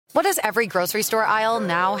What does every grocery store aisle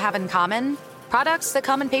now have in common? Products that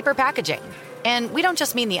come in paper packaging. And we don't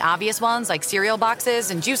just mean the obvious ones like cereal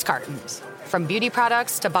boxes and juice cartons. From beauty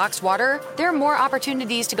products to boxed water, there are more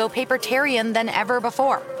opportunities to go papertarian than ever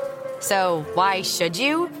before. So why should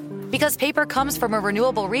you? Because paper comes from a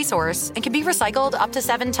renewable resource and can be recycled up to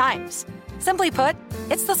 7 times. Simply put,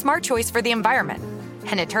 it's the smart choice for the environment.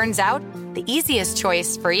 And it turns out, the easiest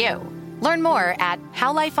choice for you. Learn more at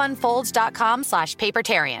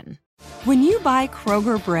howlifeunfolds.com/papertarian. When you buy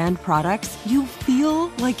Kroger brand products, you feel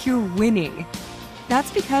like you're winning.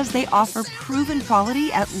 That's because they offer proven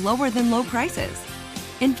quality at lower than low prices.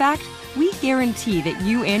 In fact, we guarantee that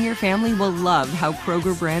you and your family will love how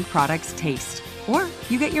Kroger brand products taste, or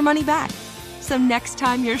you get your money back. So next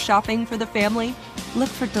time you're shopping for the family, look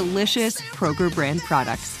for delicious Kroger brand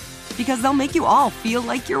products, because they'll make you all feel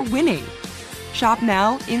like you're winning. Shop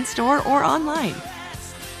now, in-store, or online.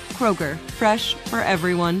 Kroger, fresh for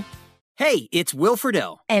everyone. Hey, it's Will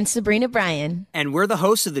Friedle. And Sabrina Bryan. And we're the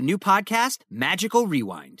hosts of the new podcast, Magical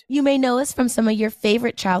Rewind. You may know us from some of your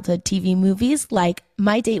favorite childhood TV movies like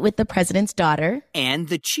My Date with the President's Daughter. And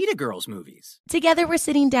the Cheetah Girls movies. Together, we're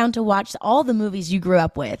sitting down to watch all the movies you grew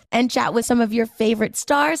up with and chat with some of your favorite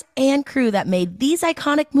stars and crew that made these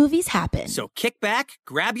iconic movies happen. So kick back,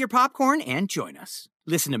 grab your popcorn, and join us.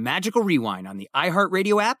 Listen to Magical Rewind on the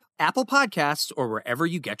iHeartRadio app, Apple Podcasts, or wherever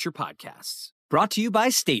you get your podcasts. Brought to you by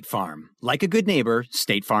State Farm. Like a good neighbor,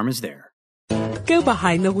 State Farm is there. Go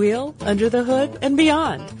behind the wheel, under the hood, and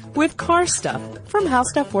beyond with Car Stuff from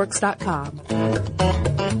HowStuffWorks.com.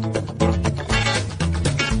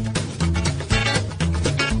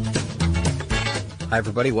 Hi,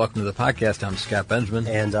 everybody. Welcome to the podcast. I'm Scott Benjamin.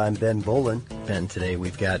 And I'm Ben Bolin. Ben, today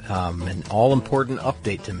we've got an all-important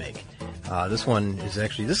update to make. This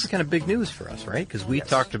is kind of big news for us, right? Because we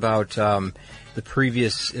talked about the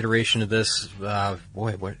previous iteration of this,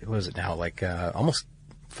 what was it now? Like almost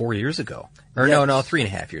 4 years ago. Or yes. No,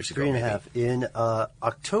 3.5 years ago. 3.5. In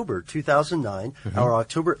October 2009, our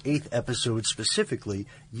October 8th episode specifically,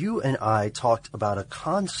 you and I talked about a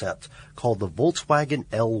concept called the Volkswagen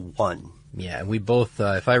L1. Yeah, and we both,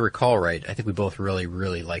 if I recall right, I think we both really,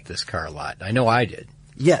 really liked this car a lot. I know I did.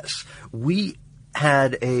 Yes. We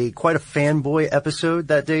had quite a fanboy episode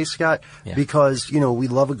that day, Scott, because, we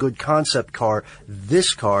love a good concept car.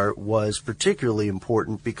 This car was particularly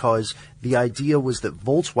important because the idea was that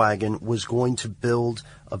Volkswagen was going to build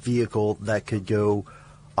a vehicle that could go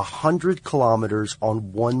 100 kilometers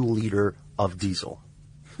on 1 liter of diesel.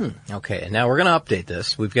 Okay, and now we're going to update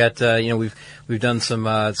this. We've got, we've done some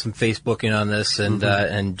Facebooking on this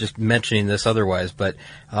and just mentioning this otherwise, but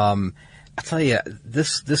I tell you,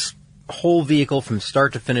 this whole vehicle from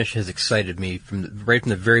start to finish has excited me right from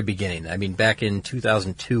the very beginning. I mean, back in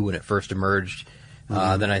 2002 when it first emerged,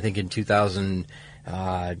 then I think in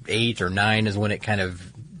 2008 or 9 is when it kind of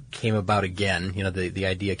came about again. The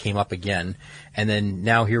idea came up again, and then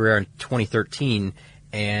now here we are in 2013.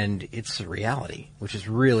 And it's a reality, which is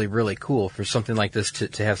really, really cool for something like this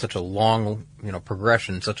to have such a long,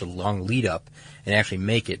 progression, such a long lead up and actually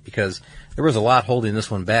make it, because there was a lot holding this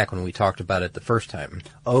one back when we talked about it the first time.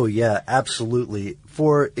 Oh yeah, absolutely.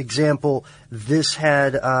 For example, this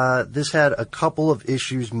had a couple of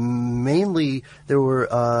issues. Mainly, there were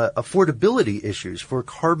affordability issues for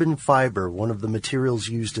carbon fiber, one of the materials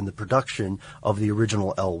used in the production of the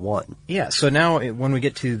original L1. Yeah. So now, when we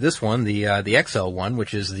get to this one, the XL1,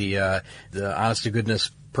 which is the honest to goodness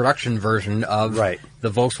production version of the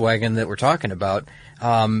Volkswagen that we're talking about,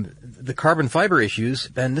 the carbon fiber issues,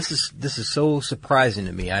 and this is so surprising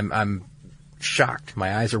to me. I'm shocked.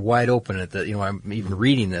 My eyes are wide open at the, I'm even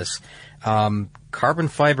reading this. Carbon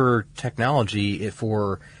fiber technology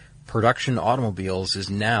for production automobiles is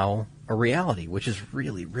now a reality, which is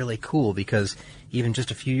really, really cool, because even just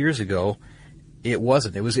a few years ago, it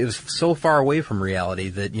wasn't. It was so far away from reality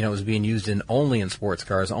that, it was being used only in sports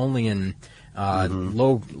cars, only in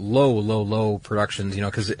low productions,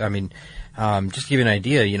 because, just to give you an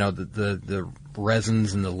idea, the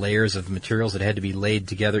resins and the layers of materials that had to be laid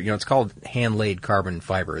together, it's called hand-laid carbon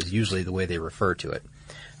fiber is usually the way they refer to it.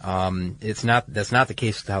 That's not the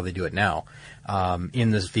case with how they do it now, in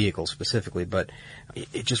this vehicle specifically, but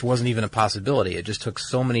it just wasn't even a possibility. It just took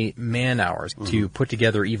so many man hours to put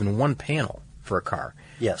together even one panel for a car.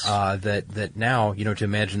 Yes. That now, to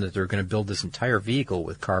imagine that they're going to build this entire vehicle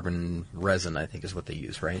with carbon resin, I think is what they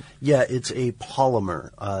use, right? Yeah, it's a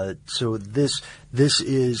polymer. So this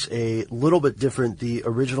is a little bit different. The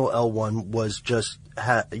original L1 was just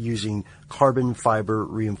using carbon fiber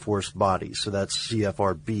reinforced bodies, so that's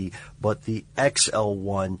CFRB. But the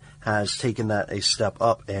XL1 has taken that a step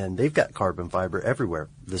up, and they've got carbon fiber everywhere.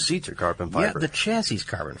 The seats are carbon fiber. Yeah, the chassis is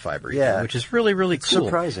carbon fiber. Yeah, which is really, really cool.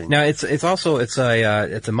 Surprising. Now it's a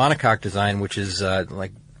monocoque design, which is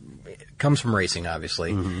comes from racing,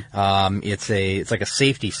 obviously. Mm-hmm. It's like a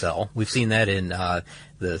safety cell. We've seen that in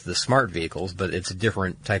the smart vehicles, but it's a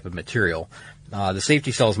different type of material. The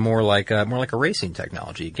safety cell is more like a racing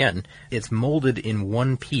technology. Again, it's molded in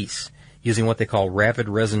one piece using what they call rapid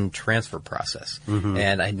resin transfer process. Mm-hmm.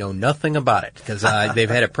 And I know nothing about it because they've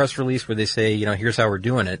had a press release where they say, here's how we're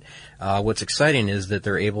doing it. What's exciting is that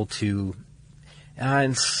they're able to,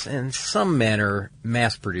 in some manner,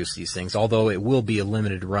 mass produce these things, although it will be a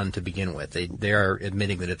limited run to begin with. They are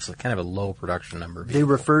admitting that it's kind of a low production number. They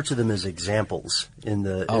refer to them as examples in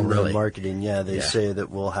the really? marketing. Yeah, they say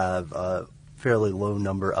that we'll have fairly low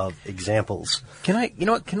number of examples. Can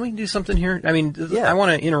we do something here? I mean, I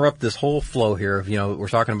want to interrupt this whole flow here of, we're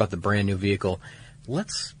talking about the brand new vehicle.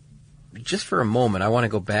 Let's, just for a moment, I want to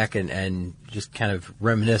go back and just kind of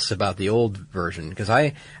reminisce about the old version, because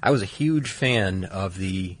I was a huge fan of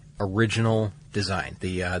the original design,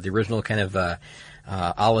 the original kind of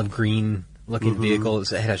olive green looking vehicle. It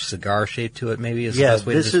had a cigar shape to it, maybe, is the best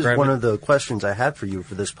way to describe it. This is one of the questions I had for you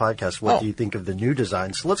for this podcast. What do you think of the new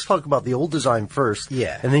design? So let's talk about the old design first,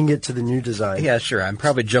 and then get to the new design. Yeah, sure. I'm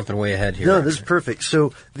probably jumping way ahead here. No, this is perfect.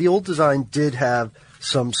 So the old design did have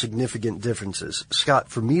some significant differences. Scott,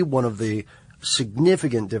 for me, one of the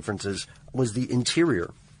significant differences was the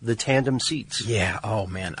interior, the tandem seats. Yeah. Oh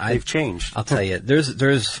man, they've changed. I'll tell you,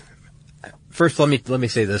 there's. First, let me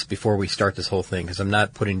say this before we start this whole thing, because I'm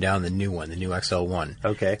not putting down the new one, the new XL1.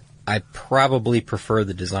 Okay. I probably prefer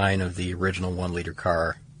the design of the original 1-liter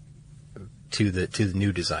car to the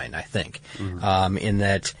new design, I think. Mm-hmm. In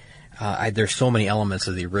that there's so many elements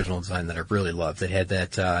of the original design that I really loved. It had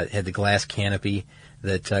had the glass canopy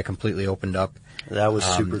that completely opened up. That was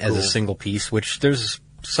super cool. As a single piece, which there's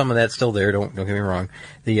some of that still there. Don't get me wrong.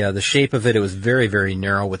 The shape of it was very, very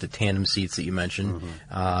narrow with the tandem seats that you mentioned.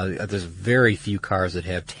 Mm-hmm. There's very few cars that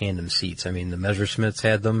have tandem seats. I mean, the Messerschmitts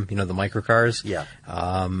had them. The microcars. Yeah.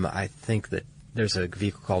 I think that there's a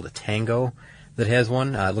vehicle called a Tango that has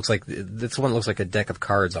one. It looks like this one looks like a deck of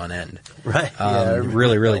cards on end. Right.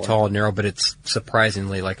 Really, really tall and narrow, but it's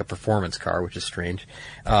surprisingly like a performance car, which is strange.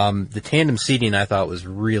 The tandem seating I thought was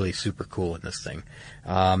really super cool in this thing.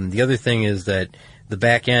 The other thing is that the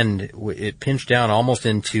back end, it pinched down almost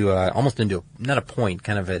into not a point,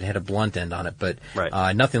 kind of it had a blunt end on it, but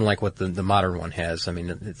nothing like what the modern one has. I mean,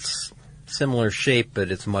 it's similar shape, but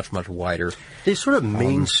it's much, much wider. They sort of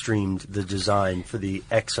mainstreamed the design for the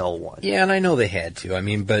XL1. Yeah, and I know they had to. I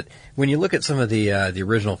mean, but when you look at some of the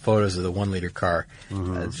original photos of the 1-liter car,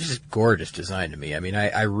 it's just gorgeous design to me. I mean,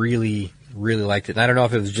 I really, really liked it. And I don't know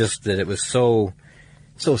if it was just that it was so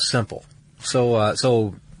simple,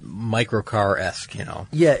 so microcar-esque,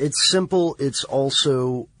 Yeah, it's simple. It's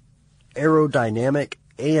also aerodynamic,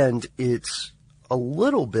 and it's a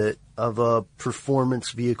little bit of a performance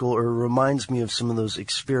vehicle, or reminds me of some of those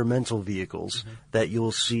experimental vehicles that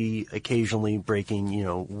you'll see occasionally breaking,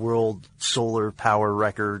 world solar power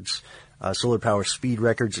speed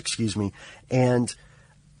records, And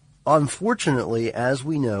unfortunately, as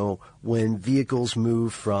we know, when vehicles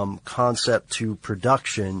move from concept to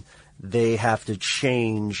production, they have to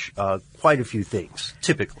change quite a few things,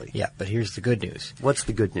 typically. Yeah, but here's the good news. What's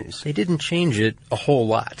the good news? They didn't change it a whole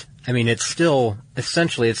lot. I mean, it's still,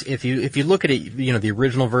 essentially, if you look at it, the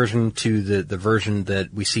original version to the version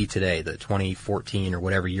that we see today, the 2014 or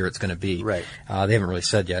whatever year it's going to be. Right. They haven't really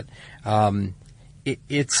said yet.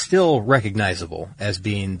 It's still recognizable as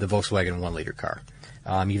being the Volkswagen 1-liter car.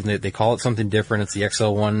 Even though they call it something different, it's the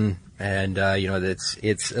XL1, and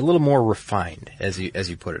it's a little more refined, as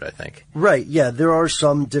you put it, I think. Right. Yeah, there are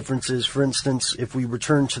some differences. For instance, if we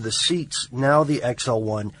return to the seats, now the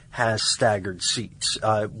XL1 has staggered seats.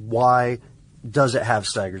 Why does it have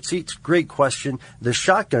staggered seats? Great question. The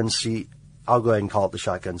shotgun seat, I'll go ahead and call it the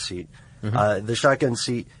shotgun seat. Mm-hmm. The shotgun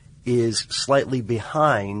seat is slightly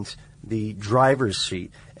behind the driver's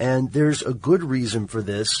seat, and there's a good reason for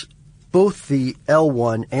this. Both the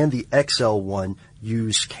L1 and the XL1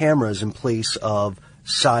 use cameras in place of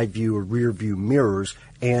side view or rear view mirrors,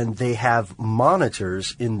 and they have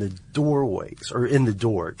monitors in the doorways, or in the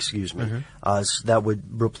door, excuse me, so that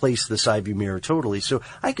would replace the side view mirror totally. So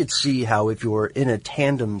I could see how if you're in a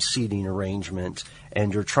tandem seating arrangement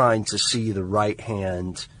and you're trying to see the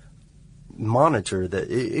right-hand monitor, that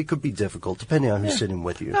it could be difficult depending on who's sitting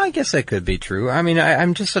with you. I guess that could be true. I mean,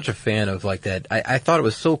 I'm just such a fan of like that. I thought it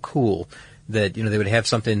was so cool that, they would have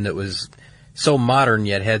something that was so modern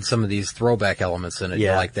yet had some of these throwback elements in it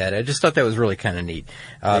like that. I just thought that was really kind of neat.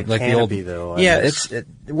 Like canopy, the old, though.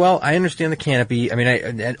 Well, I understand the canopy. I mean,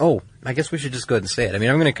 I guess we should just go ahead and say it. I mean,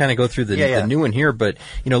 I'm going to kind of go through the new one here, but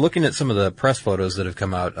looking at some of the press photos that have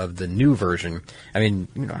come out of the new version, I mean,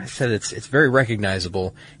 I said it's very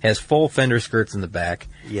recognizable. Has full fender skirts in the back.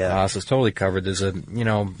 Yeah. So it's totally covered. There's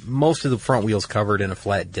most of the front wheels covered in a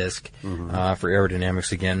flat disc for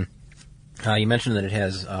aerodynamics again. You mentioned that it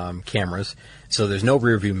has cameras, so there's no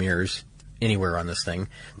rear view mirrors anywhere on this thing.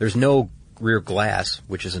 There's no rear glass,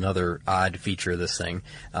 which is another odd feature of this thing,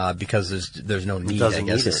 because there's no need. I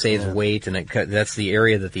guess it saves weight, and that's the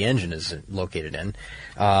area that the engine is located in.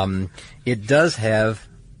 It does have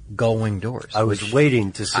gull-wing doors. I was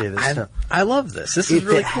waiting to say this. I love this. This is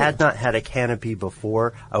really cool. If it had not had a canopy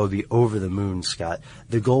before, I would be over the moon, Scott.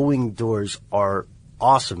 The gull-wing doors are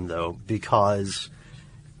awesome, though, because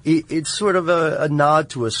it's sort of a nod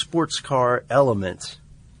to a sports car element.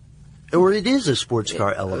 Or it is a sports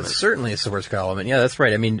car element. Certainly a sports car element. Yeah, that's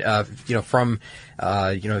right. I mean, if you're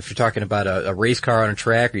talking about a race car on a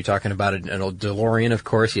track, or you're talking about an old DeLorean, of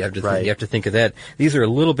course, you have to think of that. These are a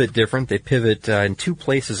little bit different. They pivot in two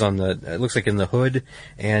places it looks like in the hood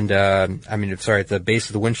and, at the base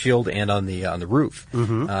of the windshield and on the roof.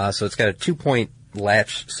 So it's got a 2-point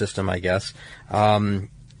latch system, I guess.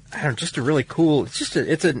 Just a really cool.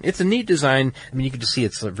 It's a neat design. I mean, you can just see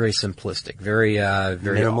it's very simplistic, very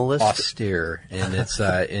minimalist, austere, and it's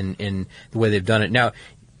in the way they've done it. Now,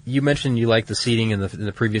 you mentioned you like the seating in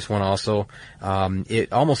the previous one also.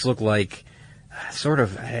 It almost looked like sort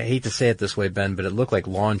of. I hate to say it this way, Ben, but it looked like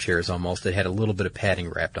lawn chairs almost. It had a little bit of padding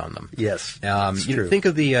wrapped on them. Yes, you think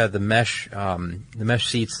of the mesh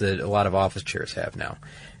seats that a lot of office chairs have now.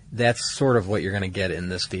 That's sort of what you're going to get in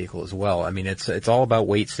this vehicle as well. I mean, it's all about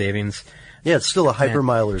weight savings. Yeah, it's still a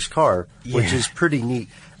hypermiler's car, which is pretty neat.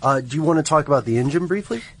 Do you want to talk about the engine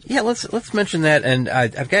briefly? Yeah, let's mention that. And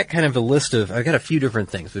I've got kind of I've got a few different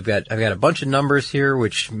things. I've got a bunch of numbers here,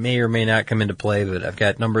 which may or may not come into play, but I've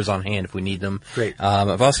got numbers on hand if we need them. Great.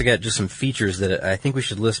 I've also got just some features that I think we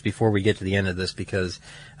should list before we get to the end of this, because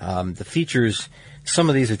the features, some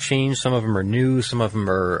of these have changed, some of them are new, some of them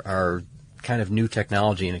are kind of new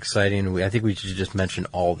technology and exciting. I think we should just mention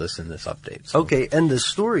all this in this update. So. Okay, and the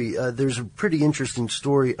story, there's a pretty interesting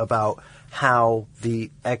story about how the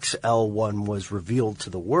XL1 was revealed to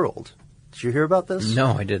the world. Did you hear about this? No,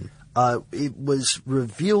 I didn't. It was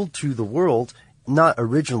revealed to the world, not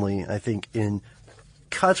originally, I think, in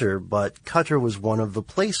Qatar, but Qatar was one of the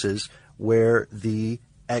places where the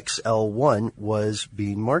XL1 was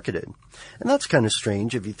being marketed. And that's kind of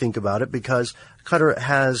strange if you think about it, because Qatar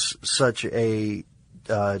has such a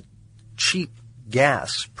cheap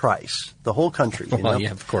gas price, the whole country.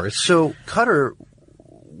 Yeah, of course. So Qatar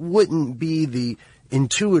wouldn't be the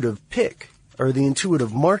intuitive pick or the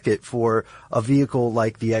intuitive market for a vehicle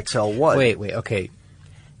like the XL1. Wait, okay.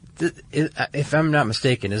 If I'm not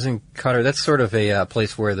mistaken, isn't Qatar, that's sort of a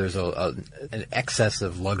place where there's an excess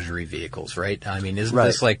of luxury vehicles, right? I mean, isn't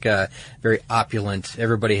this like very opulent?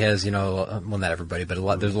 Everybody has, well, not everybody,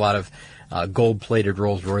 but there's a lot of gold-plated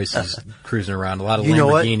Rolls Royces cruising around, a lot of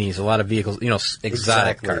Lamborghinis, a lot of vehicles,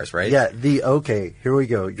 exotic cars, right? Yeah. Okay, here we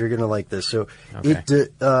go. You're gonna like this. So,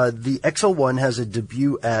 the XL1 has a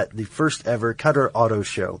debut at the first ever Qatar Auto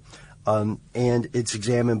Show, and it's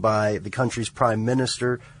examined by the country's Prime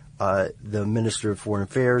Minister, the Minister of Foreign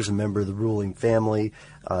Affairs, a member of the ruling family.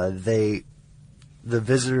 The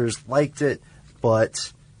visitors liked it,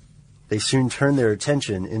 but they soon turned their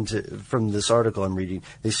attention from this article I'm reading,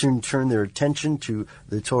 they soon turned their attention to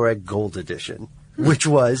the Touareg Gold Edition, which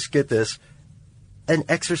was, get this, an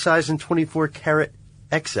exercise in 24-karat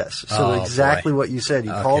excess. So exactly what you said.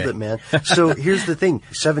 You called it, man. So here's the thing.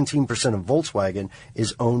 17% of Volkswagen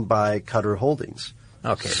is owned by Qatar Holdings.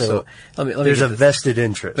 Okay, so let me there's a vested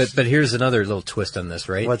interest. But here's another little twist on this,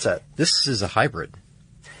 right? What's that? This is a hybrid.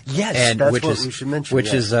 Yes, and that's what we should mention.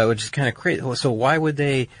 Which is kind of crazy. So why would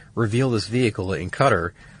they reveal this vehicle in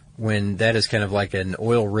Qatar when that is kind of like an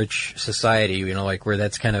oil-rich society? Like where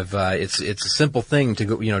that's kind of it's a simple thing to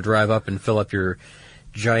go, drive up and fill up your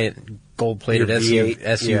giant gold-plated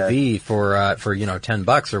SUV for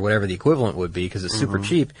 $10 or whatever the equivalent would be, because it's super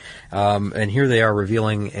cheap. And here they are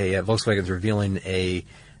revealing Volkswagen's revealing a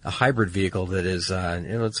hybrid vehicle that is,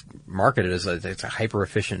 it's marketed as it's a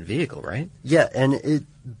hyper-efficient vehicle, right? Yeah, and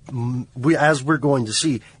as we're going to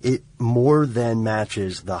see, it more than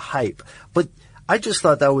matches the hype. But I just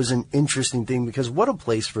thought that was an interesting thing because what a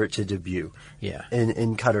place for it to debut. Yeah.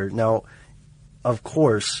 In Cutter. Now, of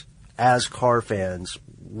course, as car fans,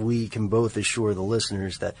 we can both assure the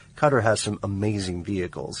listeners that Cutter has some amazing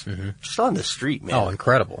vehicles. Just on the street, man. Oh,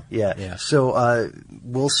 incredible. Yeah. So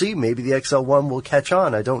we'll see. Maybe the XL1 will catch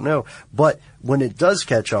on. I don't know. But when it does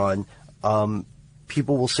catch on,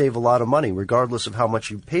 people will save a lot of money regardless of how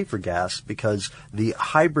much you pay for gas because the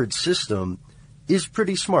hybrid system is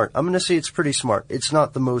pretty smart. I'm going to say it's pretty smart. It's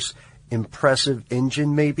not the most impressive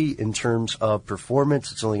engine maybe in terms of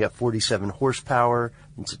performance. It's only got 47 horsepower.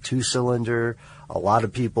 It's a 2-cylinder. A lot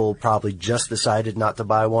of people probably just decided not to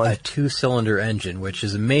buy one. A 2-cylinder engine, which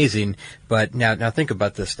is amazing. But now think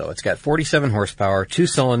about this, though. It's got 47 horsepower, 2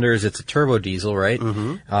 cylinders. It's a turbo diesel, right?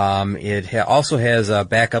 It also has a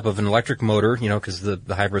backup of an electric motor, because the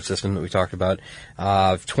hybrid system that we talked about.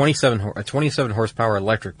 27 horsepower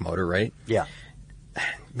electric motor, right? Yeah.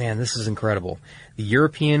 Man, this is incredible. The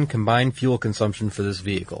European combined fuel consumption for this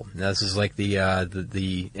vehicle. Now, this is like the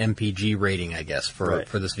MPG rating, I guess, for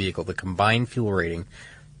this vehicle. The combined fuel rating,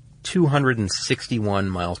 261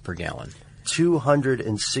 miles per gallon.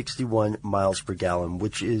 261 miles per gallon,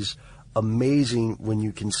 which is amazing when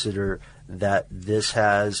you consider that this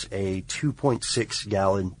has a 2.6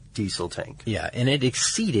 gallon diesel tank. Yeah, and it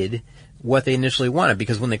exceeded what they initially wanted,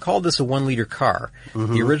 because when they called this a 1-liter car,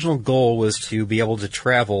 the original goal was to be able to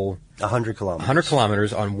travel 100 kilometers. 100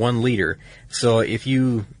 kilometers on 1 liter. So if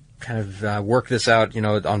you kind of work this out,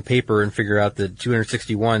 on paper and figure out the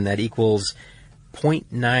 261, that equals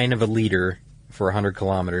 0.9 of a liter for 100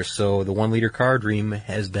 kilometers. So the 1-liter car dream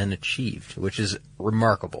has been achieved, which is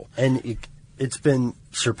remarkable. And it's been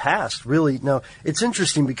surpassed, really. Now, it's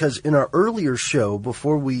interesting because in our earlier show,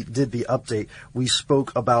 before we did the update, we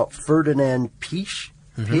spoke about Ferdinand Piëch,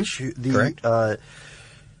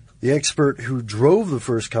 the expert who drove the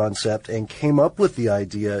first concept and came up with the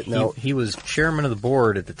idea. Now, he was chairman of the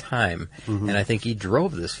board at the time, and I think he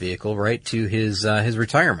drove this vehicle right to his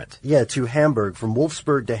retirement. Yeah, to Hamburg, from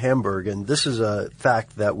Wolfsburg to Hamburg. And this is a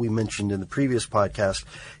fact that we mentioned in the previous podcast.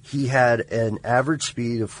 He had an average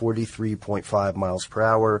speed of 43.5 miles per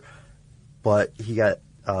hour, but he got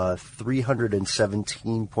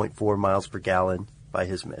 317.4 miles per gallon by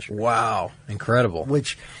his measure. Wow, incredible.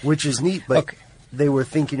 Which is neat, but they were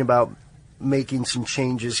thinking about making some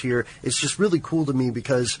changes here. It's just really cool to me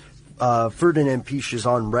because Ferdinand Piëch is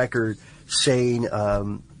on record saying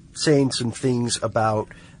some things about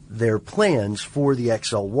their plans for the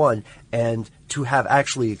XL1, and to have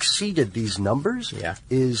actually exceeded these numbers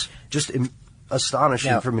is just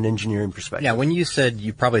astonishing from an engineering perspective. Yeah, when you said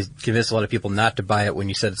you probably convinced a lot of people not to buy it when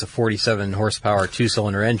you said it's a 47 horsepower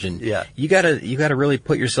 2-cylinder engine. Yeah. You gotta really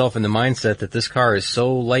put yourself in the mindset that this car is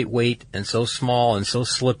so lightweight and so small and so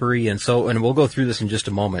slippery and we'll go through this in just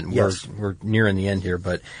a moment. Yes. We're nearing the end here,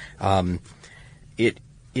 but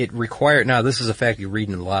it required, now this is a fact you read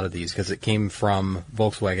in a lot of these because it came from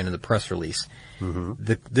Volkswagen in the press release.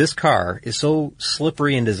 This car is so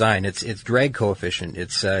slippery in design. Its drag coefficient,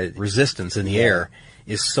 its resistance in the air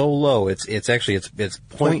is so low. It's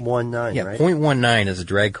 0.19. Yeah, right? 0.19 is a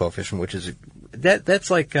drag coefficient, which is that's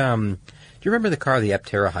like. Do you remember the car, the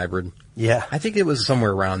Aptera Hybrid? Yeah, I think it was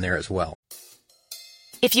somewhere around there as well.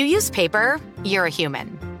 If you use paper, you're a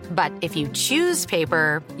human. But if you choose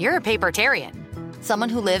paper, you're a papertarian. Someone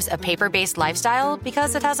who lives a paper-based lifestyle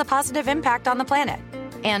because it has a positive impact on the planet.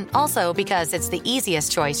 And also because it's the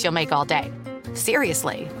easiest choice you'll make all day.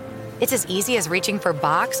 Seriously. It's as easy as reaching for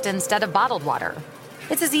boxed instead of bottled water.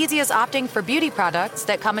 It's as easy as opting for beauty products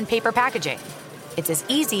that come in paper packaging. It's as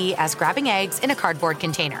easy as grabbing eggs in a cardboard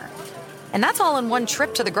container. And that's all in one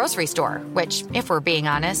trip to the grocery store, which, if we're being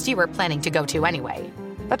honest, you were planning to go to anyway.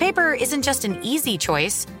 But paper isn't just an easy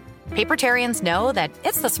choice. Papertarians know that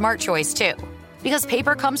it's the smart choice, too. Because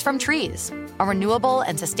paper comes from trees, a renewable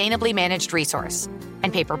and sustainably managed resource.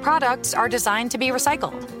 And paper products are designed to be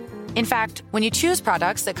recycled. In fact, when you choose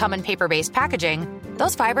products that come in paper-based packaging,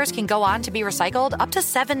 those fibers can go on to be recycled up to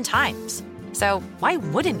 7 times. So why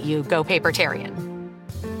wouldn't you go papertarian?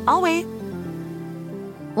 I'll wait.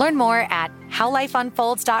 Learn more at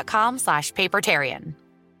howlifeunfolds.com/papertarian.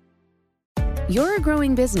 You're a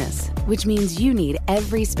growing business, which means you need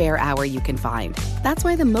every spare hour you can find. That's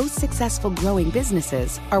why the most successful growing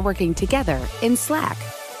businesses are working together in Slack.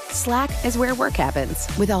 Slack is where work happens,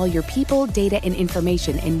 with all your people, data, and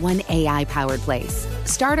information in one AI-powered place.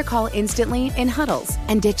 Start a call instantly in huddles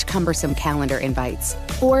and ditch cumbersome calendar invites.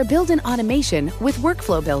 Or build an automation with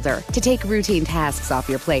Workflow Builder to take routine tasks off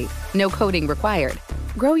your plate. No coding required.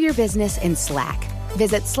 Grow your business in Slack.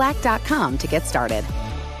 Visit slack.com to get started.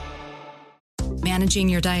 Managing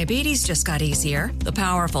your diabetes just got easier. The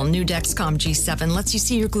powerful new Dexcom G7 lets you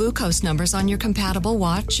see your glucose numbers on your compatible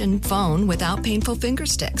watch and phone without painful finger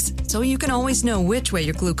sticks, so you can always know which way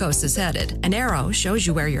your glucose is headed. An arrow shows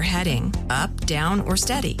you where you're heading, up, down, or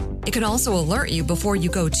steady. It can also alert you before you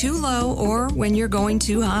go too low or when you're going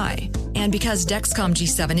too high. And because Dexcom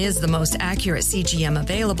G7 is the most accurate CGM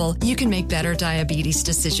available, you can make better diabetes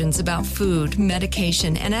decisions about food,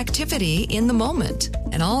 medication, and activity in the moment.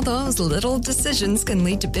 And all those little decisions can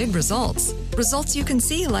lead to big results. Results you can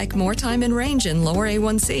see, like more time in range and lower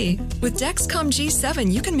A1C. With Dexcom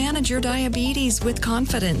G7, you can manage your diabetes with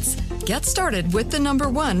confidence. Get started with the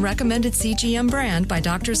 #1 recommended CGM brand by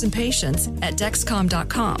doctors and patients at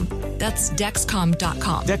Dexcom.com. That's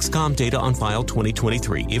Dexcom.com. Dexcom data on file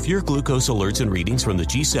 2023. If your glucose alerts and readings from the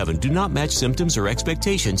G7 do not match symptoms or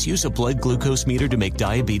expectations, use a blood glucose meter to make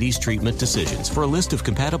diabetes treatment decisions. For a list of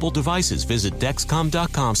compatible devices, visit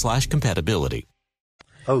Dexcom.com/compatibility.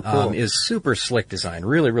 Oh, cool. Is super slick design.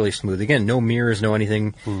 Really, really smooth. Again, no mirrors, no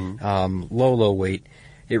anything. Low weight.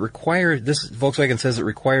 Volkswagen says it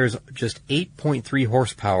requires just 8.3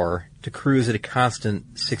 horsepower to cruise at a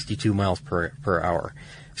constant 62 miles per hour.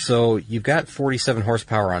 So you've got 47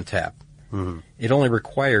 horsepower on tap. It only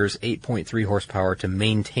requires 8.3 horsepower to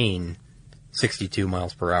maintain 62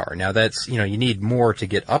 miles per hour. Now that's, you need more to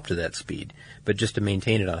get up to that speed, but just to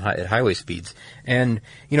maintain it at highway speeds. And,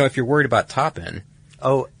 if you're worried about top end.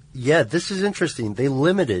 Oh, yeah, this is interesting. They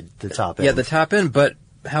limited the top end. Yeah, the top end, but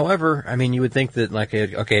however, you would think that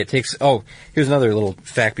it takes, here's another little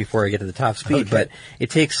fact before I get to the top speed, but it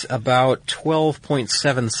takes about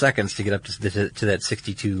 12.7 seconds to get up to that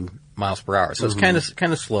 62 miles per hour. So it's kind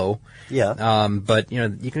of slow. Yeah. But,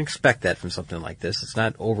 you can expect that from something like this. It's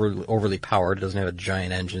not overly powered. It doesn't have a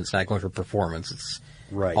giant engine. It's not going for performance. It's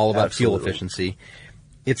all about fuel efficiency.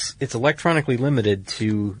 It's electronically limited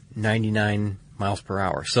to 99 miles per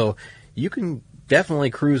hour. So you can definitely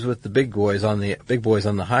cruise with the big boys on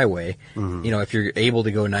the highway. If you're able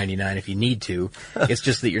to go 99, if you need to, it's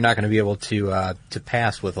just that you're not going to be able to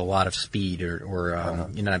pass with a lot of speed, or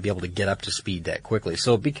you're not be able to get up to speed that quickly.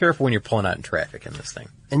 So be careful when you're pulling out in traffic in this thing.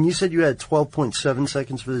 And you said you had 12.7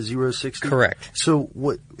 seconds for the 0-60? Correct. So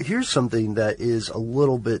here's something that is a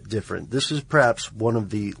little bit different. This is perhaps one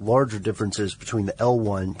of the larger differences between the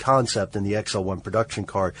L1 concept and the XL1 production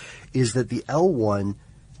car, is that the L1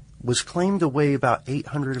 was claimed to weigh about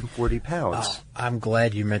 840 pounds. Oh, I'm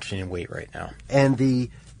glad you're mentioning weight right now. And the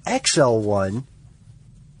XL1,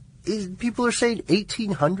 people are saying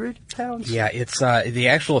 1,800 pounds? Yeah, it's the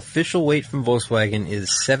actual official weight from Volkswagen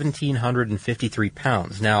is 1,753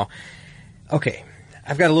 pounds. Now, okay,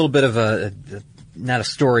 I've got a little bit of not a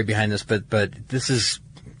story behind this, but this is,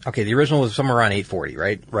 okay, the original was somewhere around 840,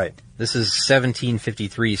 right? Right. This is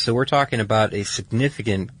 1,753, so we're talking about a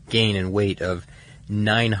significant gain in weight of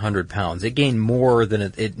 900 pounds. It gained more than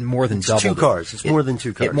doubled. Two cars. It's more than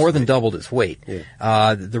two cars. It more than doubled its weight.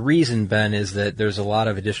 Yeah. The reason, Ben, is that there's a lot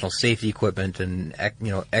of additional safety equipment and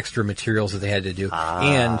extra materials that they had to do.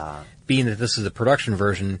 And being that this is a production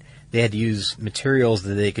version, they had to use materials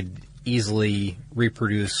that they could easily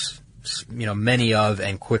reproduce, many of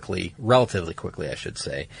and relatively quickly, I should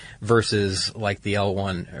say, versus like the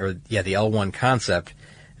L1 concept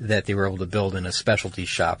that they were able to build in a specialty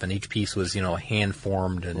shop, and each piece was, hand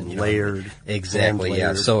formed and layered. Exactly,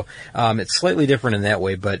 yeah. So it's slightly different in that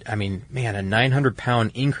way, but a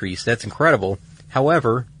 900-pound increase, that's incredible.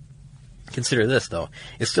 However, consider this though: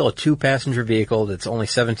 it's still a 2-passenger vehicle that's only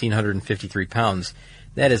 1,753 pounds.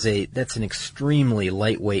 That's an extremely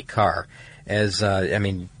lightweight car. As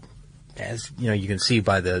you can see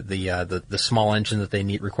by the small engine that they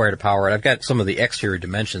require to power it. I've got some of the exterior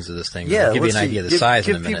dimensions of this thing. Yeah, I'll give you an idea of the size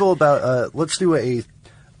in a minute. Give people about, let's do a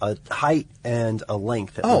height and a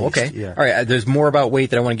length at least. Okay. Yeah. All right, there's more about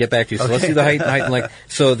weight that I want to get back to, so let's do the height and length.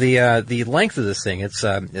 So the length of this thing, it's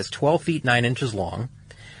 12 feet 9 inches long.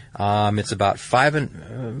 It's about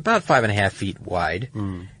 5.5 feet wide.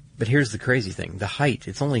 But here's the crazy thing. The height,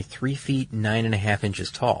 it's only 3 feet 9.5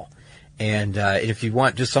 inches tall. And if you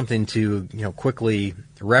want just something to quickly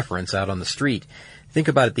reference out on the street, think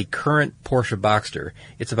about it. The current Porsche Boxster,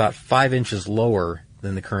 it's about 5 inches lower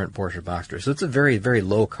than the current Porsche Boxster. So it's a very, very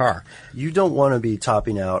low car. You don't want to be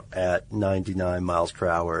topping out at 99 miles per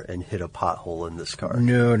hour and hit a pothole in this car.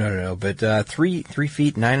 No. But 3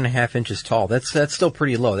 feet 9.5 inches tall. That's still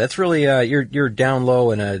pretty low. That's really you're down low,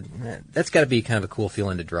 and that's got to be kind of a cool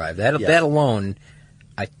feeling to drive. That alone,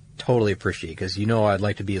 I totally appreciate, because I'd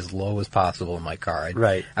like to be as low as possible in my car.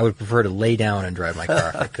 Right. I would prefer to lay down and drive my car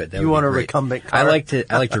if I could. That you would want be a great. recumbent car? I like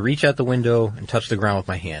to reach out the window and touch the ground with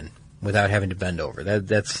my hand without having to bend over.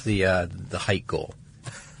 That's the height goal.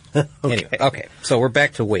 Okay. So we're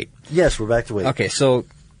back to weight. Yes, we're back to weight. Okay, so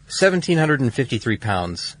 1,753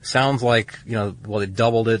 pounds sounds like they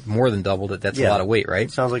doubled it, more than doubled it. That's a lot of weight,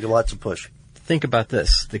 right? Sounds like a lot to push. Think about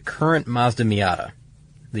this: the current Mazda Miata.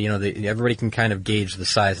 Everybody can kind of gauge the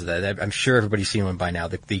size of that. I'm sure everybody's seen one by now.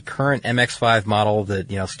 The current MX-5 model that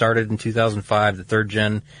started in 2005, the third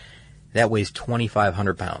gen, that weighs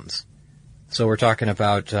 2,500 pounds. So we're talking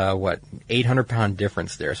about 800-pound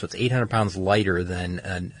difference there. So it's 800 pounds lighter than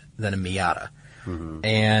a Miata. Mm-hmm.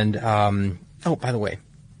 And by the way,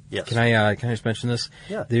 yes, can I just mention this?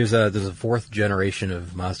 Yeah. There's a fourth generation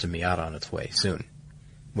of Mazda Miata on its way soon,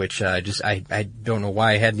 which I don't know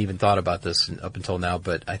why I hadn't even thought about this up until now,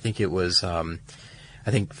 but I think it was the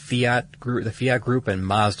Fiat Group and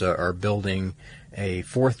Mazda are building a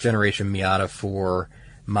fourth generation Miata for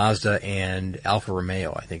Mazda, and Alfa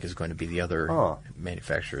Romeo, I think, is going to be the other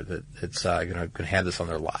manufacturer that's going to have this on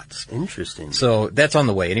their lots. Interesting. So that's on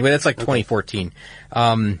the way. Anyway, that's like 2014.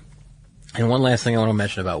 And one last thing I want to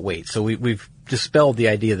mention about weight. So we've dispelled the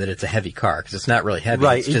idea that it's a heavy car, because it's not really heavy.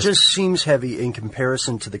 Right. It just seems heavy in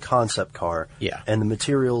comparison to the concept car. Yeah. And the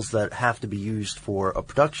materials that have to be used for a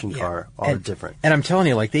production car are different. And I'm telling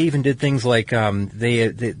you, like, they even did things like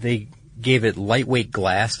they gave it lightweight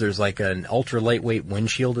glass. There's like an ultra lightweight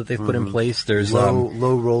windshield that they've put in place. There's low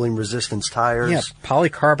rolling resistance tires. Yeah,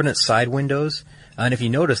 polycarbonate side windows. And if you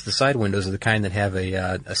notice, the side windows are the kind that have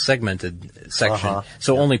a segmented section,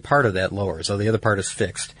 so only part of that lowers, so the other part is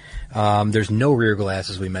fixed. There's no rear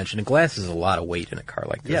glass, as we mentioned, and glass is a lot of weight in a car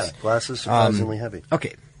like this. Yeah, glass is surprisingly heavy.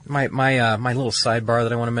 Okay, my little sidebar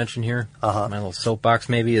that I want to mention here, my little soapbox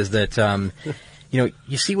maybe, is that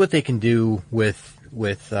you see what they can do with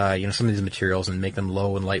some of these materials and make them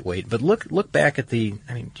low and lightweight. But look back at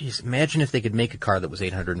imagine if they could make a car that was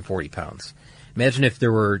 840 pounds. Imagine if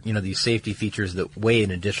there were, these safety features that weigh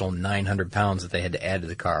an additional 900 pounds that they had to add to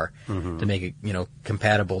the car to make it,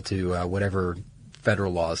 compatible to whatever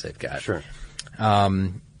federal laws they've got. Sure.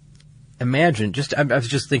 Imagine, I was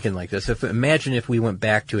just thinking like this. Imagine if we went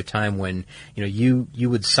back to a time when, you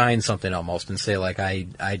would sign something almost and say, like,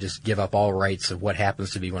 I just give up all rights of what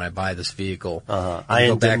happens to me when I buy this vehicle. I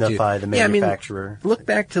indemnify the manufacturer. Look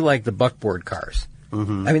back to, like, the buckboard cars.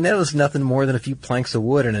 Mm-hmm. That was nothing more than a few planks of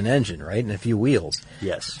wood and an engine, right? And a few wheels.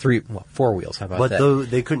 Yes. 4 wheels. How about that? But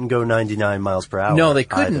they couldn't go 99 miles per hour. No, they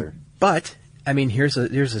couldn't. Either. But here's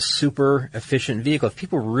a super efficient vehicle. If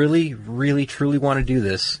people really, really, truly want to do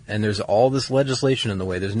this, and there's all this legislation in the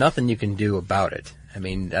way, there's nothing you can do about it.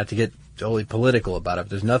 Not to get totally political about it, but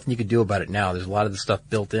there's nothing you can do about it now. There's a lot of the stuff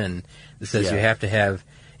built in that says you have to have.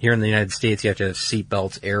 Here in the United States, you have to have seat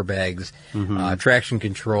belts, airbags, traction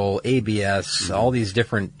control, ABS, all these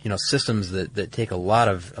different, systems that take a lot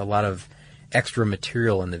of extra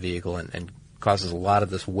material in the vehicle and causes a lot of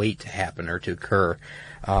this weight to happen or to occur.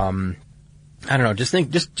 I don't know.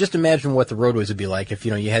 Just imagine what the roadways would be like if,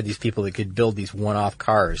 you had these people that could build these one-off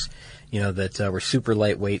cars, that were super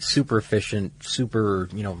lightweight, super efficient, super,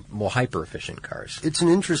 hyper efficient cars. It's an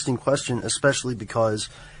interesting question, especially because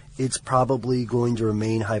it's probably going to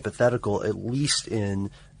remain hypothetical, at least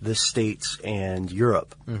in the States and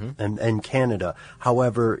Europe and Canada.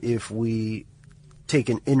 However, if we take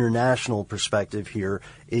an international perspective here,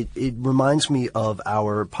 it reminds me of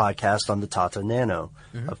our podcast on the Tata Nano.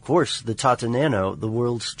 Of course, the Tata Nano, the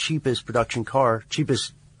world's cheapest production car,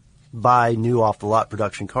 cheapest buy new off the lot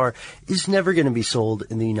production car, is never going to be sold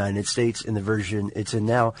in the United States in the version it's in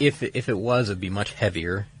now. If it was, it'd be much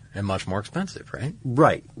heavier and much more expensive, right?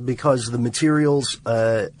 Right, because the materials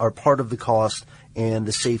are part of the cost, and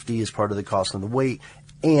the safety is part of the cost and the weight,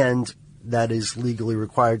 and that is legally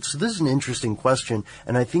required. So this is an interesting question,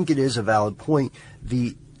 and I think it is a valid point.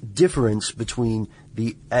 The difference between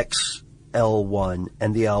the XL1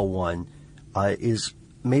 and the L1 is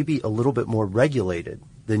maybe a little bit more regulated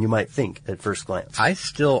than you might think at first glance. I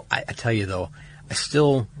tell you though, I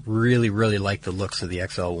still really, really like the looks of the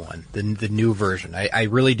XL1, the new version. I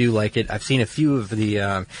really do like it. I've seen a few of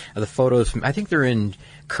the photos. I think they're in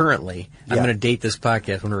currently. I'm going to date this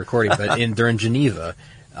podcast when we're recording, but they're in Geneva.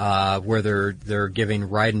 where they're giving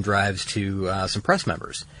ride and drives to some press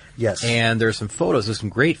members. Yes. And there's some photos. There's some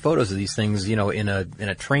great photos of these things, in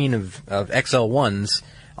a train of XL1s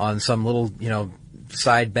on some little,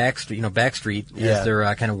 side back street as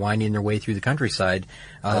they're kind of winding their way through the countryside.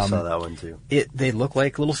 I saw that one too. They look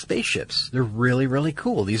like little spaceships. They're really, really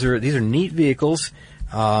cool. These are neat vehicles.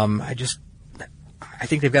 I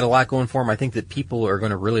think they've got a lot going for them. I think that people are going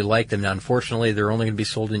to really like them. Now, unfortunately, they're only going to be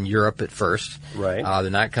sold in Europe at first. Right. They're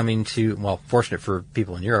not coming to, fortunate for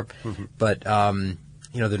people in Europe, but,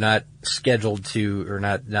 they're not scheduled to, or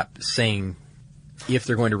not saying if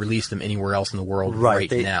they're going to release them anywhere else in the world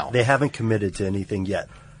right now. They haven't committed to anything yet.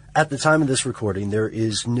 At the time of this recording, there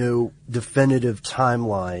is no definitive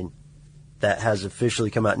timeline that has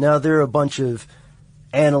officially come out. Now, there are a bunch of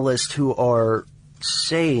analysts who are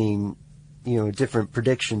saying, different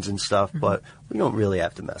predictions and stuff, but we don't really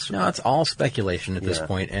have to mess with it. No, it's all speculation at this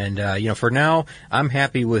point. And, for now, I'm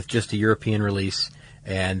happy with just a European release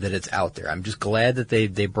and that it's out there. I'm just glad that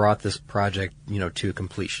they brought this project, to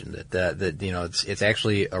completion, that it's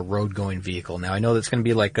actually a road-going vehicle. Now, I know that's going to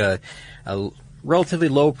be like a relatively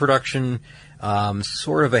low production,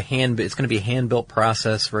 sort of it's going to be a hand-built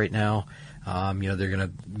process right now. They're going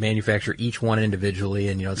to manufacture each one individually,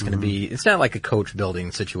 and it's going to be. It's not like a coach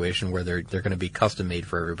building situation where they're going to be custom made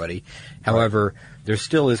for everybody. However, there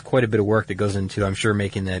still is quite a bit of work that goes into, I'm sure,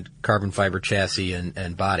 making that carbon fiber chassis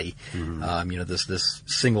and body. This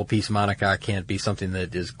single piece monocoque can't be something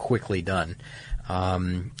that is quickly done.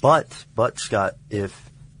 But Scott, if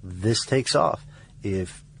this takes off,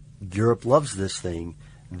 if Europe loves this thing,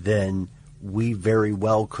 then we very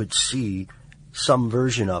well could see some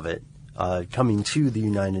version of it coming to the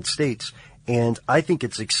United States. And I think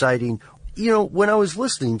it's exciting. When I was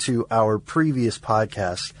listening to our previous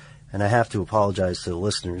podcast, and I have to apologize to the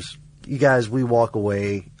listeners, you guys, we walk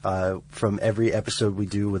away from every episode we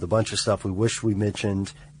do with a bunch of stuff we wish we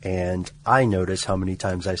mentioned, and I notice how many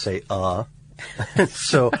times I say,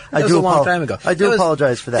 So that was a long time ago. I do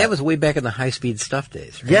apologize for that. That was way back in the High Speed Stuff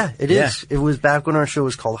days, right? Yeah, it is. It was back when our show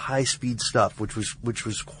was called High Speed Stuff, which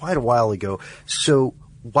was quite a while ago. So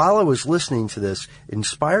while I was listening to this, it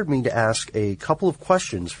inspired me to ask a couple of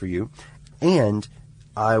questions for you, and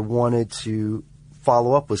I wanted to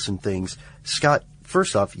follow up with some things. Scott,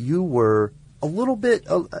 first off, you were a little bit,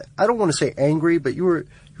 I don't want to say angry, but you were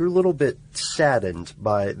a little bit saddened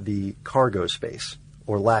by the cargo space,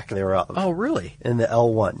 or lack thereof. Oh, really? In the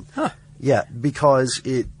L1. Huh. Yeah, because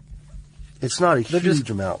it's not a huge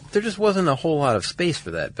amount. There just wasn't a whole lot of space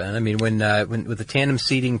for that, Ben. I mean, when with the tandem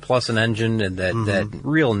seating plus an engine and that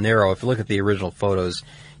real narrow, if you look at the original photos,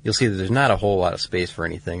 you'll see that there's not a whole lot of space for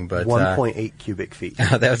anything. But 1.8 cubic feet.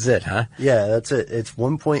 That's it, huh? Yeah, that's it. It's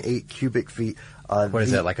 1.8 cubic feet. What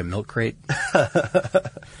is that, like a milk crate?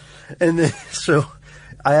 And then, so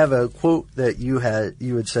I have a quote that you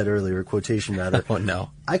had said earlier, a quotation rather. Oh, no.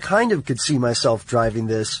 I kind of could see myself driving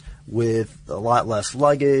this with a lot less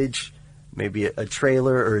luggage, maybe a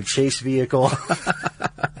trailer or a chase vehicle,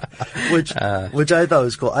 which I thought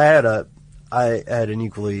was cool. I had an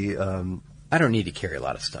equally. I don't need to carry a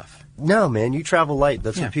lot of stuff. No, man, you travel light.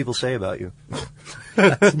 That's what people say about you.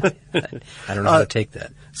 I don't know how to take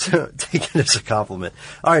that. So take it as a compliment.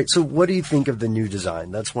 All right. So what do you think of the new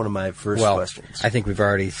design? That's one of my first questions. I think we've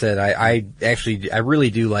already said I really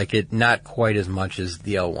do like it. Not quite as much as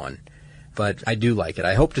the L1, but I do like it.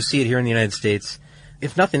 I hope to see it here in the United States.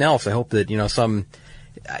 If nothing else, I hope that,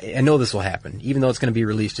 I know this will happen. Even though it's going to be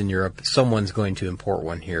released in Europe, someone's going to import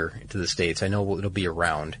one here to the States. I know it'll be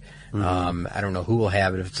around. I don't know who will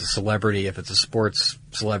have it, if it's a celebrity, if it's a sports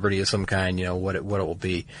celebrity of some kind, what it will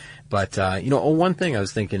be. But, one thing I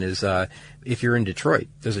was thinking is, if you're in Detroit,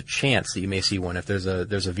 there's a chance that you may see one if there's a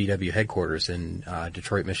VW headquarters in,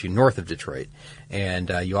 Detroit, Michigan, north of Detroit. And,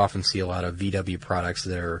 you often see a lot of VW products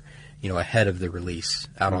that are, ahead of the release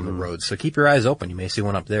out on the road. So keep your eyes open. You may see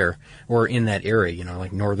one up there or in that area,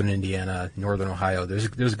 like northern Indiana, northern Ohio.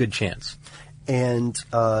 There's a good chance. And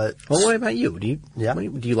what about you? Do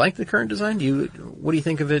you like the current design? What do you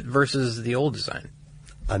think of it versus the old design?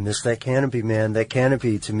 I miss that canopy, man. That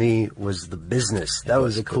canopy to me was the business. That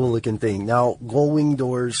was a cool looking thing. Now, gull-wing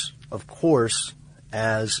doors, of course,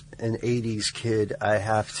 as an 80s kid, I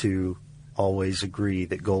have to always agree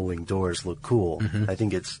that gull-wing doors look cool. I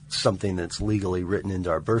think it's something that's legally written into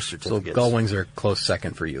our birth certificates. So gull-wings are a close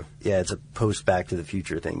second for you. Yeah, it's a post Back to the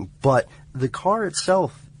Future thing. But the car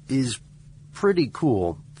itself is pretty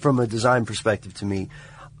cool from a design perspective to me.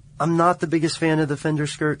 I'm not the biggest fan of the fender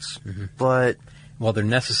skirts, but well, they're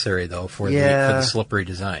necessary though for the slippery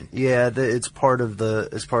design. Yeah, it's part of the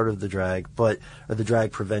drag, or the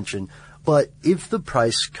drag prevention. But if the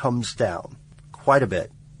price comes down quite a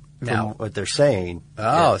bit, from what they're saying.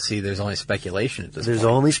 Oh, see, there's only speculation at this point. There's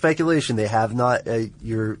only speculation. They have not,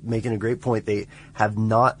 you're making a great point, they have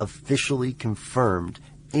not officially confirmed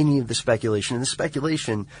any of the speculation. And the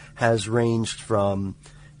speculation has ranged from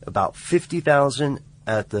about 50,000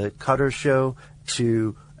 at the Qatar show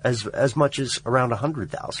to as much as around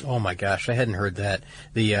 100,000. Oh my gosh, I hadn't heard that.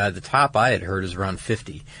 The top I had heard is around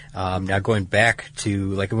 50. Now going back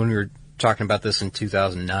to like when we were talking about this in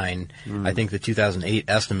 2009, I think the 2008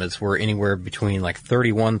 estimates were anywhere between like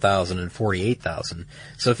 31,000 and 48,000.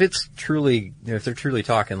 So if they're truly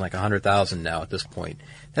talking like 100,000 now at this point,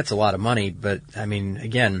 that's a lot of money. But I mean,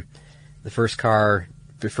 again, the first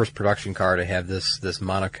production car to have this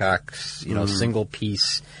monocoque, single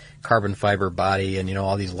piece carbon fiber body and,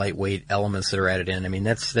 all these lightweight elements that are added in. I mean,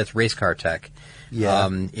 that's race car tech. Yeah.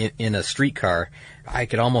 In a street car, I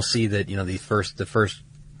could almost see that, the first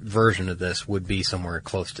version of this would be somewhere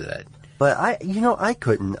close to that. But I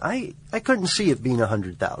couldn't see it being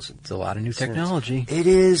 100,000. It's a lot of new technology. It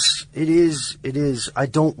is. I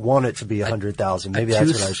don't want it to be 100,000. Maybe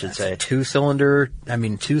that's what I should say. Two-cylinder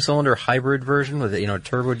hybrid version with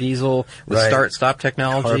turbo diesel with start-stop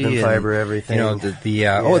technology, carbon fiber, everything.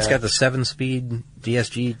 It's got the 7-speed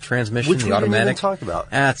DSG transmission, which the automatic. We didn't even talk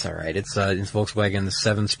about. That's all right. It's Volkswagen,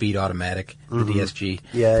 the 7-speed automatic, the DSG.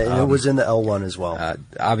 Yeah, and it was in the L1 as well.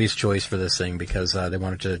 Obvious choice for this thing because they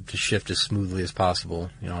wanted to shift as smoothly as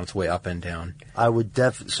possible, on its way up and down. I would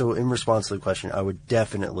so in response to the question, I would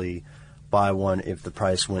definitely buy one if the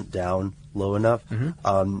price went down low enough.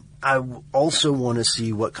 I also want to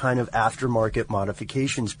see what kind of aftermarket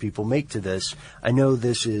modifications people make to this. I know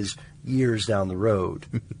this is years down the road.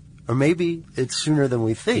 Or maybe it's sooner than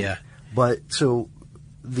we think. Yeah. But so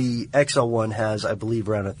the XL1 has, I believe,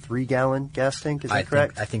 around a 3-gallon gas tank. Is that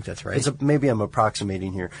correct? I think that's right. Maybe I'm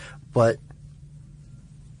approximating here. But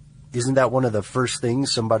isn't that one of the first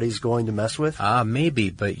things somebody's going to mess with? Maybe.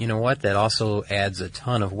 But you know what? That also adds a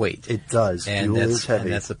ton of weight. It does. And Fuel is heavy.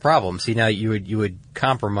 And that's the problem. See, now you would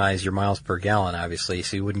compromise your miles per gallon, obviously.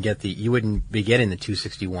 So you wouldn't be getting the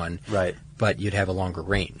 261. Right. But you'd have a longer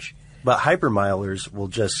range. But hypermilers will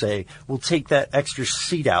just say, we'll take that extra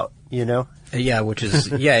seat out, Yeah, which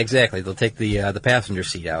is, exactly. They'll take the passenger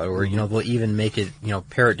seat out, or, they'll even make it,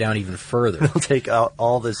 pare it down even further. They'll take out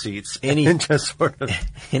all the seats and just sort of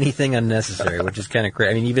anything unnecessary, which is kind of crazy.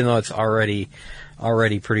 I mean, even though it's already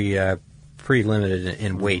pretty limited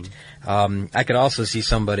in weight. I could also see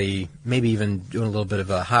somebody maybe even doing a little bit of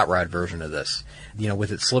a hot rod version of this,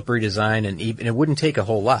 with its slippery design, and it wouldn't take a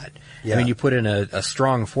whole lot. Yeah. I mean, you put in a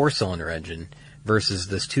strong 4-cylinder engine versus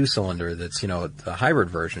this 2-cylinder that's, a hybrid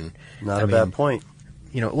version. Not a bad point.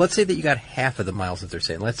 Let's say that you got half of the miles that they're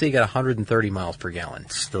saying. Let's say you got 130 miles per gallon.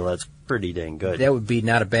 Still, that's pretty dang good. That would be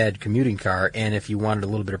not a bad commuting car, and if you wanted a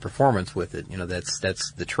little bit of performance with it,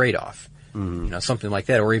 that's the trade-off. Something like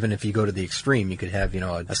that. Or even if you go to the extreme, you could have, a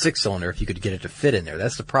 6-cylinder if you could get it to fit in there.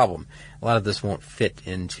 That's the problem. A lot of this won't fit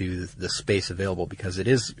into the space available because it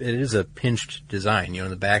is a pinched design. In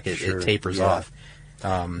the back it tapers off.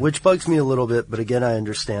 Which bugs me a little bit, but again, I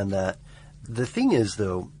understand that. The thing is,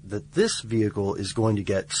 though, that this vehicle is going to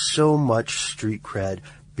get so much street cred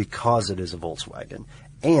because it is a Volkswagen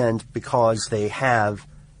and because they have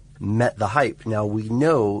met the hype. Now, we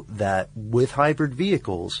know that with hybrid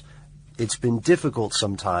vehicles, it's been difficult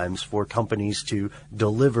sometimes for companies to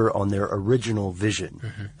deliver on their original vision.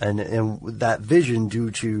 And that vision, due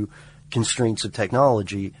to constraints of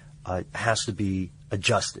technology, has to be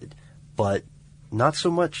adjusted. But not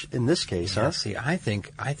so much in this case, huh? See, I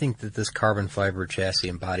think that this carbon fiber chassis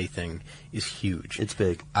and body thing is huge. It's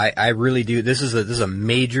big. I really do. This is a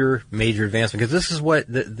major advancement because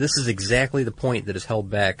this is exactly the point that has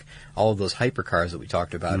held back all of those hypercars that we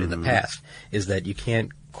talked about in the past. Is that you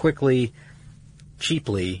can't quickly,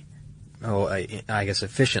 cheaply,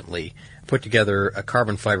 efficiently put together a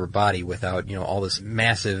carbon fiber body without, all this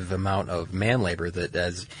massive amount of man labor that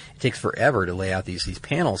it takes forever to lay out these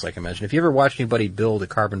panels, like I mentioned. If you ever watch anybody build a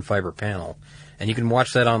carbon fiber panel, and you can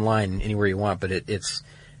watch that online anywhere you want, but it's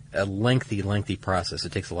a lengthy process.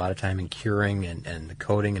 It takes a lot of time in curing and the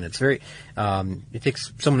coating, and it's very, it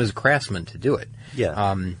takes someone who's a craftsman to do it.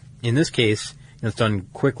 Yeah. In this case, it's done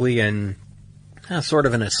quickly and sort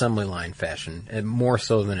of an assembly line fashion, and more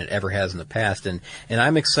so than it ever has in the past. And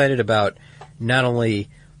I'm excited about not only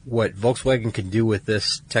what Volkswagen can do with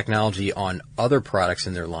this technology on other products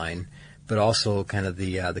in their line, but also kind of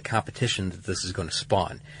the competition that this is going to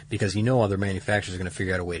spawn. Because other manufacturers are going to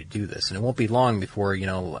figure out a way to do this. And it won't be long before, we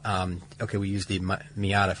used the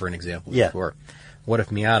Miata for an example before. What if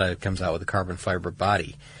Miata comes out with a carbon fiber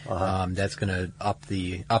body? That's going to up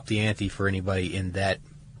the ante for anybody in that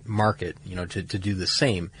market, to do the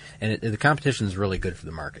same. And the competition is really good for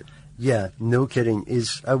the market. Yeah, no kidding.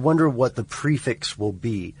 I wonder what the prefix will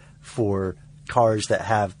be for cars that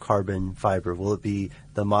have carbon fiber. Will it be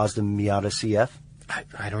the Mazda Miata CF?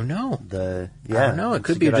 I don't know. I don't know. It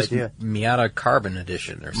could be just idea. Miata Carbon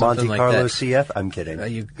Edition or something Monte like that. Carlo CF? I'm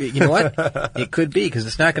kidding. You know what? It could be, because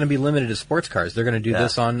it's not going to be limited to sports cars. They're going to do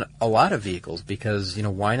this on a lot of vehicles because,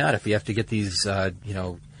 why not? If you have to get these,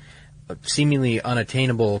 seemingly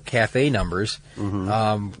unattainable cafe numbers,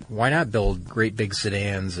 why not build great big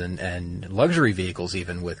sedans and luxury vehicles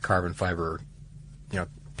even with carbon fiber,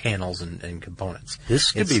 panels and components?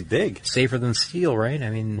 This could be big. Safer than steel, right? I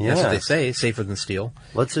mean, that's what they say, safer than steel.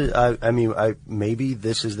 Maybe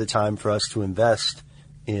this is the time for us to invest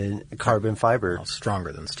in carbon fiber.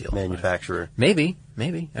 Stronger than steel manufacturer. Maybe.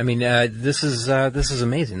 I mean, this is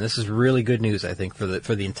amazing. This is really good news, I think, for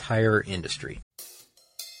the entire industry.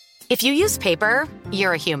 If you use paper,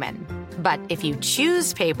 you're a human. But if you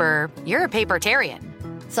choose paper, you're a papertarian.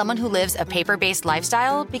 Someone who lives a paper-based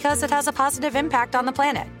lifestyle because it has a positive impact on the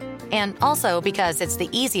planet. And also because it's the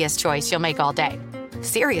easiest choice you'll make all day.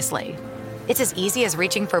 Seriously. It's as easy as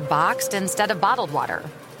reaching for boxed instead of bottled water.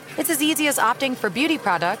 It's as easy as opting for beauty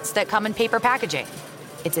products that come in paper packaging.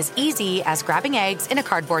 It's as easy as grabbing eggs in a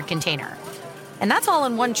cardboard container. And that's all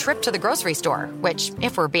in one trip to the grocery store, which,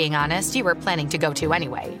 if we're being honest, you were planning to go to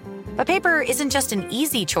anyway. But paper isn't just an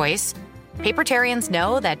easy choice. Papertarians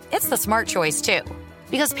know that it's the smart choice, too.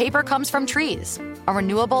 Because paper comes from trees, a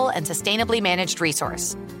renewable and sustainably managed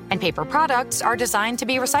resource. And paper products are designed to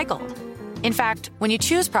be recycled. In fact, when you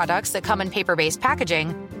choose products that come in paper-based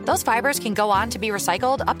packaging, those fibers can go on to be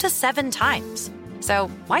recycled up to 7 times. So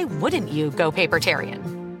why wouldn't you go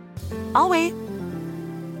papertarian? I'll wait.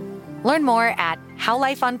 Learn more at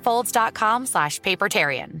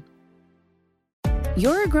howlifeunfolds.com/papertarian.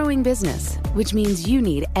 You're a growing business, which means you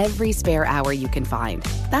need every spare hour you can find.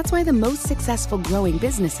 That's why the most successful growing